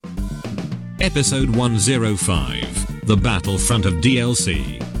Episode 105, The Battlefront of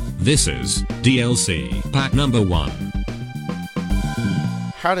DLC. This is DLC pack number 1.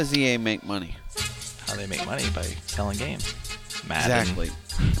 How does EA make money? How they make money? By selling games. Madden. Exactly.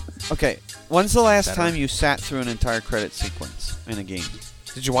 Okay, when's the last time you sat through an entire credit sequence in a game?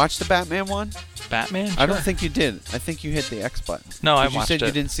 Did you watch the Batman one? Batman? I don't Sure. think you did. I think you hit the X button. No, I 'Cause watched You said it.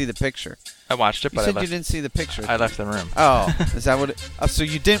 you didn't see the picture. I watched it, You but said you didn't see the picture. I left the room. Oh, is that what it... Oh, so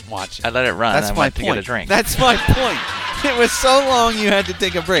you didn't watch it. I let it run. That's and I my went to point. get a drink. That's my point. It was so long you had to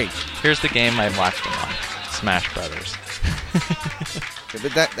take a break. Here's the game I watched them on. Smash Brothers. Okay,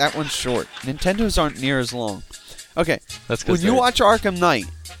 but that one's short. Nintendo's aren't near as long. Okay, That's when because you watch Arkham Knight,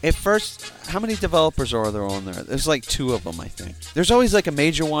 at first, how many developers are there on there? There's like 2 of them, I think. There's always like a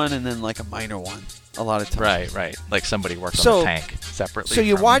major one and then like a minor one a lot of times. Right. Like somebody worked on So- the tank separately. So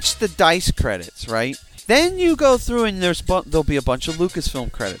you from- watch the DICE credits, right? Then you go through and there'll be a bunch of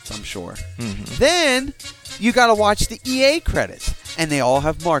Lucasfilm credits, I'm sure. Mhm. Then you got to watch the EA credits, and they all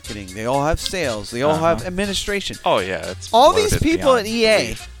have marketing, they all have sales, they all have administration. Oh, yeah. It's All these loaded people at beyond EA,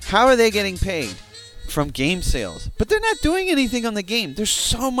 belief. how are they getting paid? From game sales. But they're not doing anything on the game. There's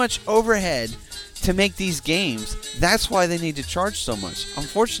so much overhead to make these games. That's why they need to charge so much.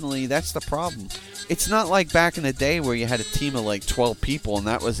 Unfortunately, that's the problem. It's not like back in the day where you had a team of like 12 people and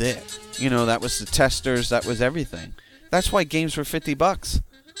that was it. You know, that was the testers, that was everything. That's why games were $50.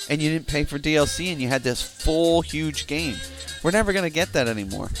 And you didn't pay for DLC and you had this full, huge game. We're never going to get that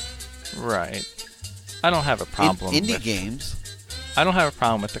anymore. Right. I don't have a problem Indie with... games. I don't have a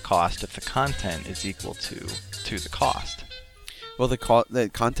problem with the cost if the content is equal to the cost. Well, the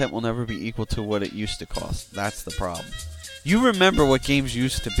content will never be equal to what it used to cost. That's the problem. You remember what games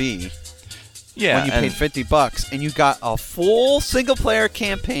used to be Yeah. when you paid $50 and you got a full single-player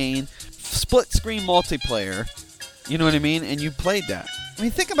campaign, split-screen multiplayer. You know what I mean? And you played that. I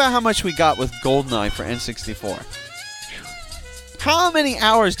mean, think about how much we got with GoldenEye for N64. How many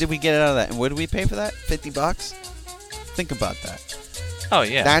hours did we get out of that? And what did we pay for that? $50? Think about that. Oh,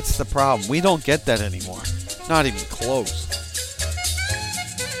 yeah. That's the problem. We don't get that anymore. Not even close.